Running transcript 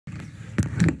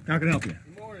How can I help you?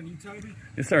 Good morning, you Toby?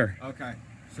 Yes, sir. Okay.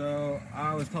 So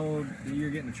I was told that you're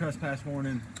getting a trespass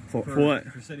warning for what?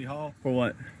 For City Hall. For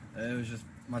what? It was just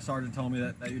my sergeant told me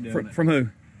that you're doing it. From who?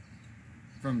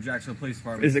 From Jacksonville Police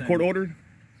Department. Is it court ordered?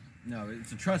 No,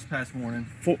 it's a trespass warning.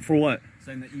 For what?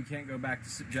 Saying that you can't go back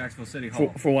to Jacksonville City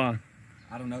Hall. For why?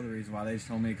 I don't know the reason why. They just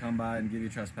told me to come by and give you a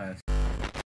trespass.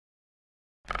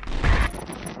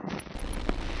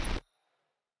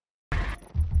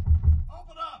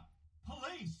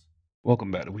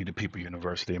 Welcome back to We the People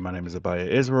University. My name is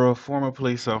AtvYour, former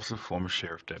police officer, former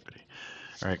sheriff deputy.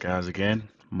 All right, guys, again,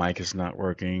 mic is not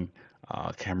working,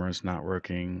 camera is not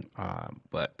working,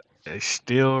 but I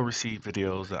still receive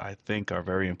videos that I think are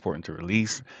very important to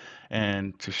release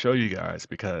and to show you guys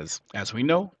because, as we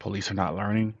know, police are not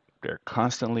learning. They're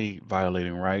constantly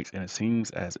violating rights, and it seems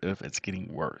as if it's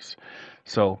getting worse.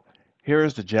 So here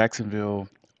is the Jacksonville,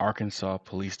 Arkansas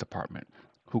Police Department,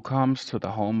 who comes to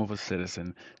the home of a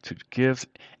citizen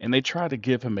and they try to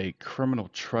give him a criminal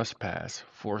trespass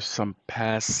for some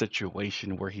past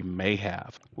situation where he may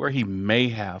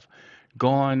have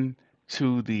gone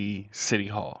to the city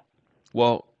hall.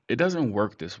 Well, it doesn't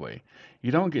work this way.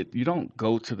 You don't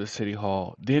go to the city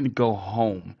hall, then go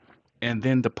home, and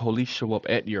then the police show up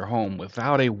at your home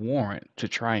without a warrant to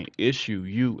try and issue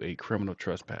you a criminal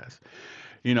trespass.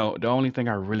 You know, the only thing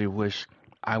I really wish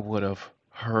I would have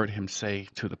heard him say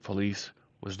to the police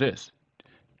was this: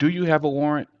 do you have a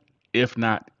warrant? If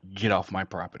not, get off my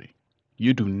property.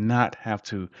 You do not have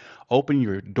to open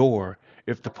your door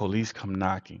if the police come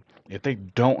knocking. If they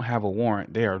don't have a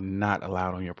warrant, they are not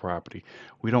allowed on your property.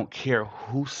 We don't care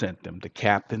who sent them, the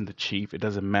captain, the chief, it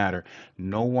doesn't matter.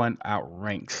 No one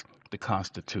outranks the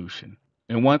Constitution.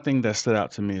 And one thing that stood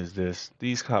out to me is this: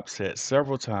 these cops said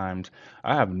several times,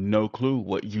 I have no clue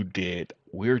what you did.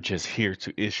 We're just here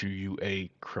to issue you a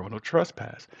criminal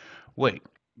trespass. Wait,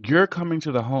 you're coming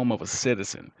to the home of a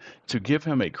citizen to give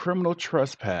him a criminal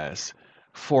trespass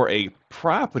for a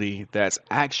property that's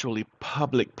actually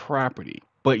public property,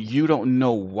 but you don't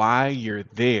know why you're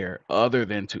there other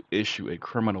than to issue a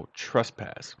criminal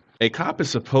trespass. A cop is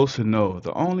supposed to know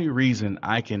the only reason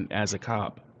I can, as a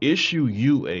cop, issue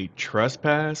you a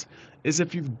trespass is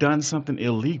if you've done something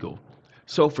illegal.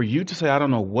 So for you to say, I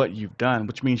don't know what you've done,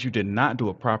 which means you did not do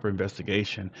a proper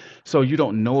investigation, so you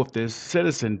don't know if this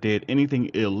citizen did anything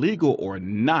illegal or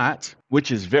not, which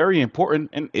is very important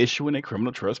in issuing a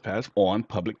criminal trespass on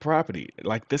public property.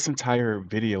 Like, this entire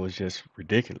video is just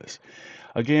ridiculous.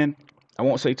 Again, I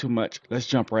won't say too much. Let's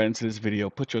jump right into this video.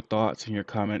 Put your thoughts and your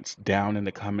comments down in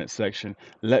the comment section.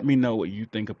 Let me know what you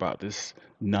think about this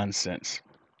nonsense.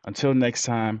 Until next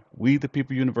time, We the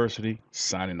People University,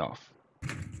 signing off.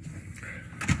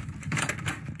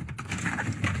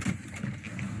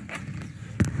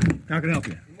 How can I help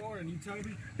you? Good morning, you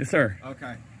Toby? Yes, sir.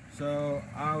 Okay. So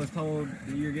I was told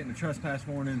that you're getting a trespass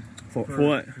warning for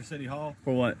what? For City Hall.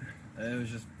 For what? It was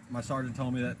just my sergeant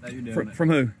told me that you're doing it. From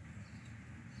who?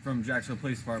 From Jacksonville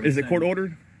Police Department. Is it court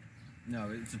ordered? No,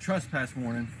 it's a trespass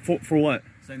warning. For what?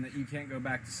 Saying that you can't go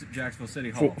back to Jacksonville City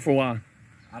Hall. For why?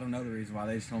 I don't know the reason why.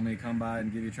 They just told me to come by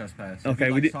and give you a trespass. Okay, if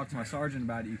you'd we did talk to my sergeant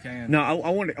about it, you can. No, I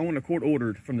want a court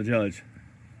ordered from the judge.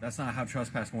 That's not how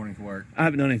trespass warnings work. I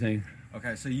haven't done anything.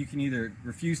 Okay, so you can either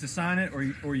refuse to sign it or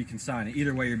you can sign it.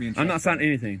 Either way, you're being trespassed. I'm not signing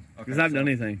anything because I haven't done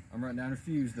anything. I'm writing down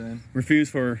refuse then. Refuse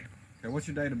for. Okay, what's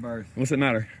your date of birth? What's it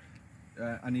matter?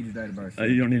 I need your date of birth.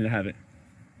 You don't need to have it.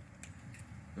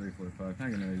 345. Can I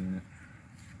get another unit?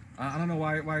 I don't know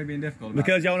why you're being difficult about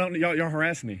because it. y'all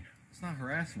harassing me. It's not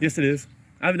harassing. Yes, it is.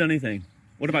 I haven't done anything.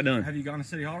 What have I done? Have you gone to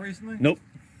City Hall recently? Nope.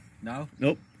 No?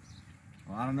 Nope.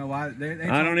 Well, I don't know why. I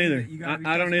don't either.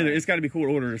 I don't either. It's got to be court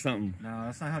ordered or something. No,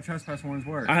 that's not how trespass warnings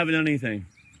work. I haven't done anything.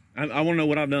 I want to know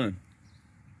what I've done.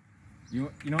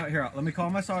 You know what? Here, let me call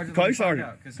my sergeant. Call your sergeant.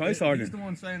 Call your sergeant. He's the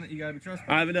one saying that you got to be trespassed.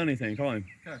 I haven't done anything. Call him.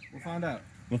 Okay, we'll find out.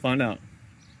 We'll find out.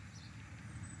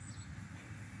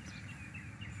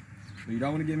 But you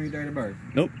don't want to give me your date of birth?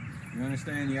 Nope. You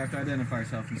understand? You have to identify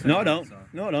yourself. And no, I don't.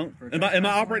 No, I don't. Am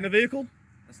I operating a vehicle?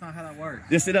 That's not how that works.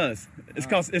 Yes, it does.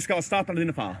 It's called stop and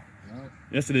identify. No.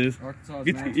 Yes, it is.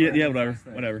 Yeah, whatever.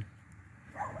 Whatever.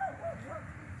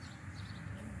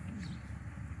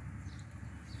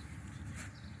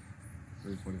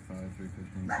 345,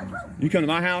 315. You come to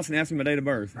my house and ask me my date of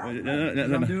birth.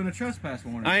 I'm doing a trespass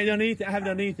warning. I ain't done anything. I haven't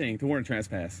done anything to warrant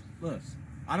trespass. Look,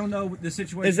 I don't know the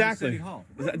situation exactly. at City Hall.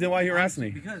 Then why are you harassing me?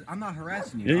 Because I'm not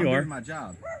harassing you. Yeah, you I'm are. doing my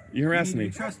job. You're harassing me.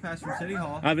 You trespass from City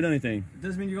Hall. I haven't done anything. It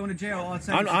doesn't mean you're going to jail. All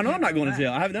I know I'm not going to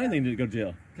jail. I haven't done anything to go to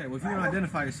jail. Okay, well, if you don't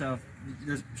identify yourself,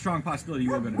 there's a strong possibility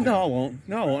you will go to jail. No, I won't.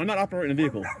 No, I'm not operating a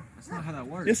vehicle. That's not how that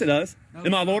works. Yes, it does. No,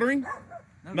 Am I loitering?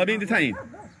 No, Am I being detained?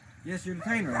 Yes, you're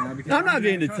detained right now because I'm not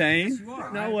being detained. detained. Yes, you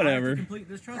are. No, I whatever. have to complete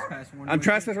this trespass warning. I'm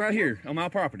trespassing right here on my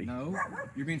property. No,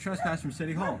 you're being trespassed from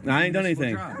City Hall. I ain't done Municipal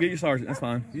anything. Drive. Get your sergeant. That's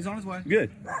fine. He's on his way.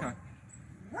 Good. Okay.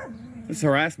 This is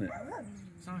harassment.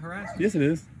 It's not harassment. Yes, it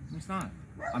is. It's not.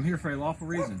 I'm here for a lawful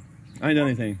reason. I ain't done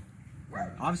anything.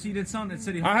 Obviously, you did something at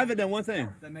City Hall. I haven't done one thing.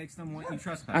 That makes them want you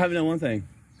trespass. I haven't done one thing.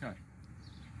 Okay.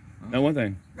 Not one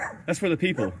thing. That's for the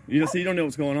people. You know, see, you don't know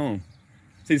what's going on.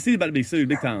 See, the city's about to be sued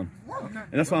big time. Okay.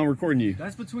 And that's why I'm recording you.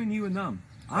 That's between you and them.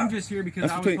 I'm just here because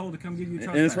I was told to come give you a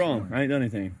trespass And it's wrong. warning. I ain't done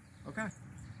anything. Okay.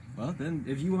 Well, then,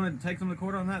 if you want to take them to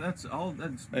court on that, that's all.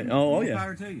 That's oh, yeah.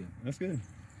 power to you. That's good.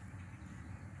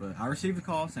 But I received a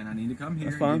call saying I need to come here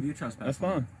That's fine. and give you a trespass. That's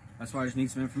warning. fine. That's why I just need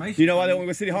some information. You know why they don't want to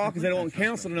go to City Hall? Because they don't want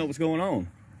council to know what's going on.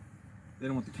 They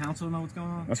don't want the council to know what's going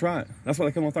on? That's right. That's why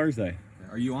they come on Thursday.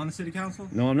 Are you on the city council?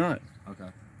 No, I'm not. Okay.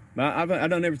 But I've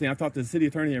done everything. I've talked to the city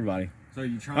attorney, everybody. So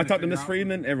you trying I to talked to figure Miss out-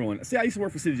 Friedman, everyone. See, I used to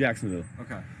work for City of Jacksonville.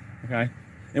 Okay. Okay.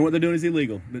 And what they're doing is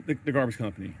illegal. The garbage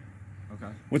company. Okay.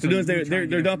 What So they're doing is you're trying to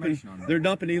they're get dumping information on that. they're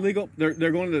dumping illegal.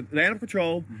 They're going to the animal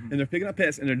control and they're picking up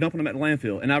pets and they're dumping them at the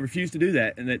landfill. And I refuse to do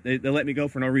that. And they let me go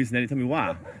for no reason. They didn't tell me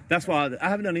why. That's why I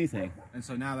haven't done anything. And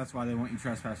so now that's why they want you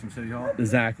trespassed from City Hall?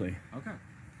 Exactly. Okay.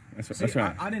 That's See,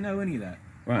 right. I didn't know any of that.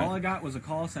 Right. All I got was a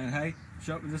call saying, hey,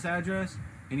 show up to this address.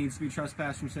 He needs to be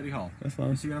trespassed from City Hall. That's fine.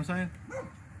 You see what I'm saying?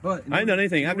 But I ain't done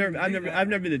anything. in I've order never to do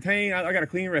that- been detained. I got a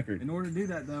clean record. In order to do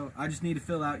that, though, I just need to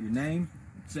fill out your name,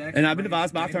 sex, And I've been race,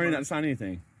 advised by date of attorney not birth. to sign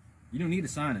anything. You don't need to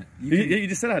sign it. You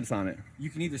just said I had to sign it. You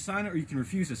can either sign it or you can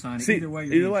refuse to sign it. See, either way,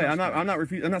 you're being I'm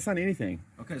trespassed. not signing anything.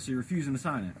 Okay, so you're refusing to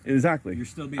sign it. Exactly. You're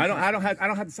still being I don't have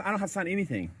trespassed. to sign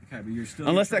anything Okay, but you're still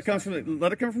unless being that comes from trespassed.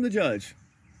 let it come from the judge.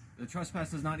 The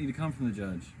trespass does not need to come from the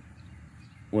judge.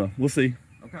 Well, we'll see.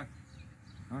 Okay.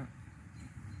 All right.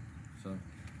 So.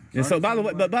 And so Sergeant's by the on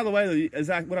way, but by the way, though,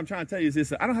 exactly what I'm trying to tell you is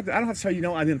this: I don't have to show you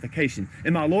no identification.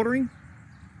 Am I loitering?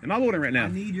 Am I loitering right now? I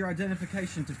need your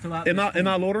identification to fill out. Am this I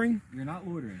form. loitering? You're not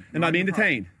loitering. Am You're I on being your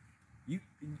property. detained? You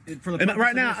for the Am I, purpose right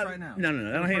of now? this right now. No. For the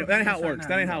That ain't purpose how of it this works. right That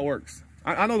now, ain't how it you works.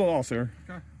 I know the law, sir.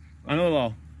 Okay. I know the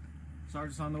law.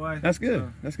 Sergeant's on the way. That's good.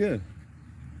 So, That's good.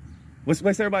 Waste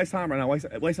everybody's time right now.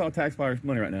 Waste all taxpayers'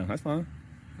 money right now. That's fine.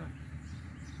 okay.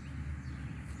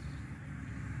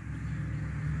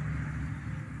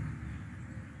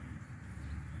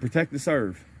 Protect to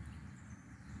serve.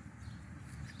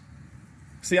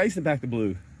 See, I used to back the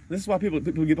blue. This is why people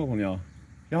give up on y'all.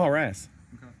 Y'all harass.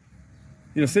 Okay.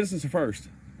 You know, citizens are first.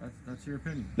 That's your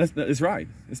opinion. It's right.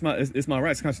 It's my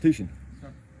right. It's the Constitution.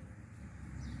 Okay.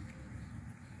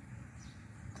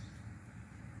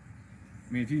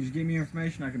 I mean, if you just give me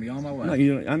information, I can be on my way.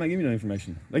 I'm not giving you no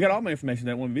information. They got all my information.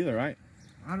 They want to be there, right?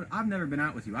 I've never been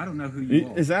out with you. I don't know who you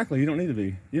are. Exactly. You don't need to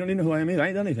be. You don't need to know who I am either. I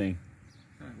ain't done anything.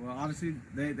 Okay. Well, obviously,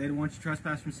 they don't want you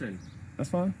trespass from city. That's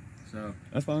fine. So,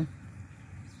 That's fine.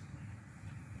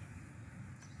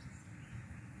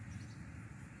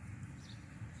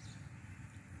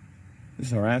 This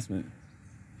is harassment.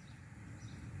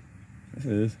 This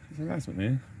is. It's harassment,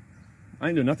 man. I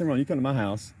ain't doing nothing wrong. You come to my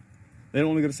house. They don't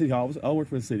want to go to City Hall. I'll work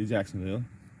for the city of Jacksonville.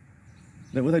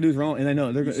 What they do is wrong, and they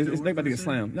know they're still work about for to the get city?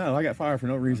 slammed. No, I got fired for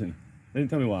no reason. They didn't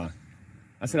tell me why.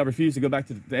 I said I refuse to go back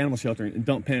to the animal shelter and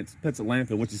dump pets at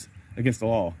landfill, which is against the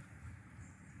law.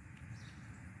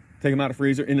 Take them out of the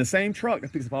freezer in the same truck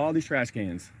that picks up all these trash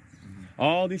cans.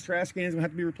 All these trash cans are gonna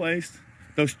have to be replaced.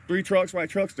 Those 3 trucks, white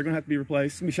trucks, they're gonna have to be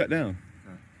replaced. It's gonna be shut down.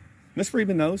 okay. Miss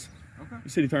Friedman knows. Okay. The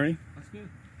city attorney. That's good.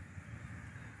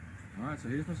 All right, so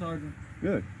here's my sergeant.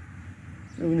 Good.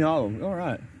 We need all of them. All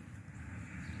right.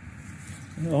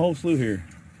 A whole slew here.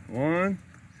 1,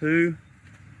 2,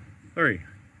 3.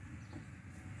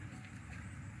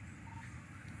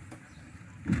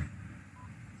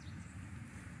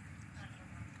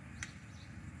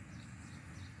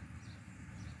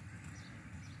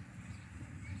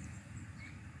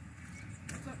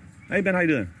 Hey Ben, how you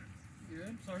doing?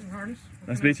 Good, Sergeant Harness. What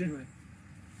Nice to can I meet help you. with?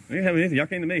 We didn't have anything. Y'all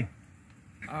came to me.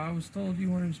 I was told you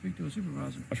wanted to speak to a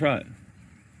supervisor. That's right.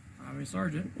 I'm a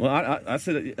sergeant. Well, I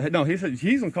said no. He said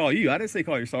he's gonna call you. I didn't say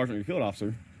call your sergeant or your field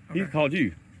officer. He Okay. called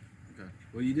you. Okay.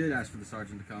 Well, you did ask for the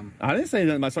sergeant to come. I didn't say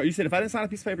that. My sergeant. You said if I didn't sign a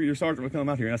piece of paper, your sergeant would come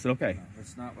out here. And I said okay. No,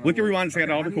 that's not what We I can want. rewind and say I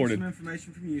got it all I recorded. need some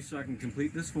information from you so I can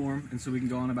complete this form and so we can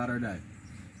go on about our day.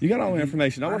 You got all the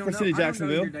information. I work don't for know- City of I don't know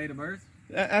Jacksonville. your date of birth.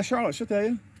 Ask Charlotte. She'll tell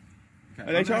you. Okay.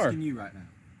 At I'm HR. asking you right now.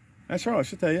 Ask Charlotte.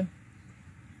 She'll tell you.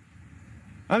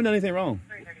 I haven't done anything wrong.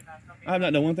 I have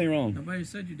not done one thing wrong. Nobody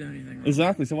said you done anything wrong.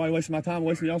 Exactly. So why are you wasting my time?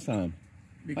 Wasting y'all's time.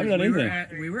 Because done we were,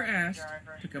 anything. we were asked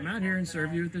to come out here and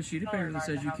serve you with a sheet of paper that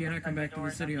says you cannot come back to the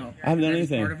city hall. I haven't done That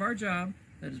is anything. part of our job,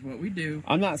 That is what we do.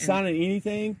 I'm not And signing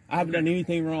anything. I haven't done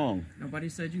anything wrong. Nobody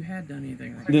said you had done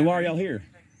anything wrong. Then why are y'all here?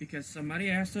 Because somebody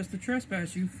asked us to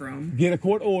trespass you from. Get a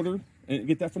court order and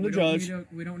get that from the judge.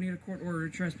 We don't need a court order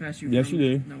to trespass you. Yes, from.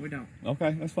 you do. No, we don't.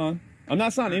 Okay, that's fine. I'm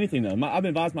not signing anything, though. I've been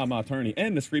advised by my attorney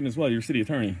and Miss Friedman as well, your city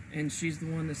attorney. And she's the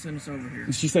one that sent us over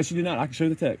here. She said she did not. I can show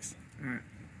you the text. All right.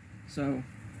 So,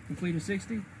 complete a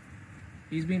 60.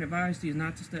 He's being advised he is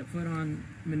not to step foot on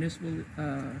municipal,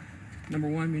 number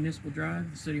 1 Municipal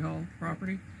Drive, the City Hall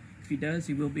property. If he does,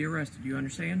 he will be arrested. You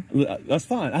understand? That's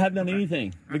fine. I haven't done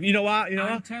anything. Right. You know why?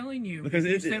 I'm telling you, because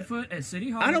if you step foot at City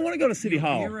Hall, I don't want to go to City you'll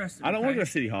Hall. be arrested, I don't want to okay? go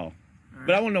to City Hall. Right.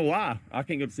 But I want to know why I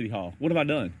can't go to City Hall. What have I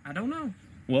done? I don't know.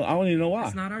 Well, I want to know why.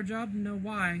 It's not our job to know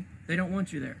why they don't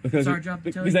want you there. Because it's our job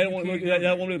to tell you. Because they don't want to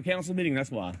go to the council meeting.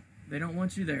 That's why. They don't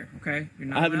want you there. Okay, you're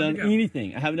not. I haven't allowed done to go.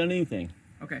 anything. I haven't done anything.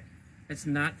 Okay, it's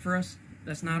not for us.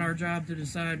 That's not our job to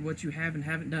decide what you have and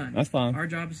haven't done. That's fine. Our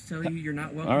job is to tell you you're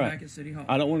not welcome All right. back at City Hall.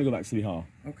 I don't want to go back to City Hall.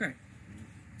 Okay.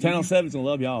 Channel 7's gonna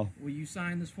love y'all. Will you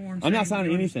sign this form? I'm not saying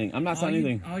signing you anything. I'm not signing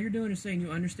anything. All you're doing is saying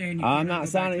you understand. You I'm cannot not go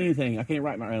signing back there. anything. I can't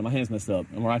write my hand. My hand's messed up.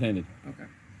 I'm right-handed. Okay.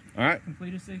 All right.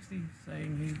 Complete a 60,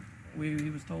 saying he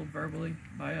was told verbally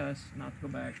by us not to go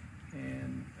back,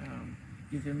 and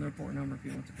give him the report number if he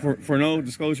wants to. For no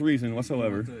disclosure reason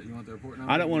whatsoever. You want the report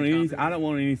number? I don't want anything. I don't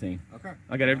want anything. Okay.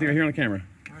 I got everything right here on the camera.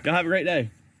 Y'all have a great day.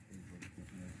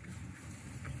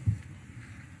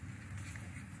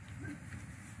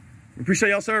 We appreciate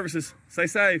y'all services. Stay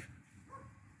safe.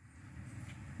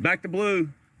 Back to blue.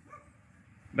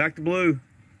 Back to blue.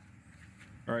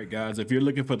 All right, guys, if you're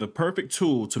looking for the perfect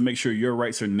tool to make sure your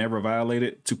rights are never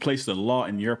violated, to place the law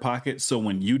in your pocket so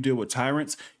when you deal with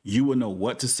tyrants, you will know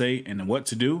what to say and what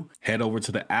to do, head over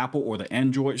to the Apple or the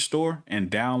Android store and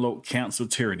download Cancel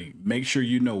Tyranny. Make sure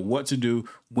you know what to do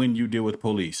when you deal with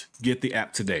police. Get the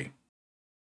app today.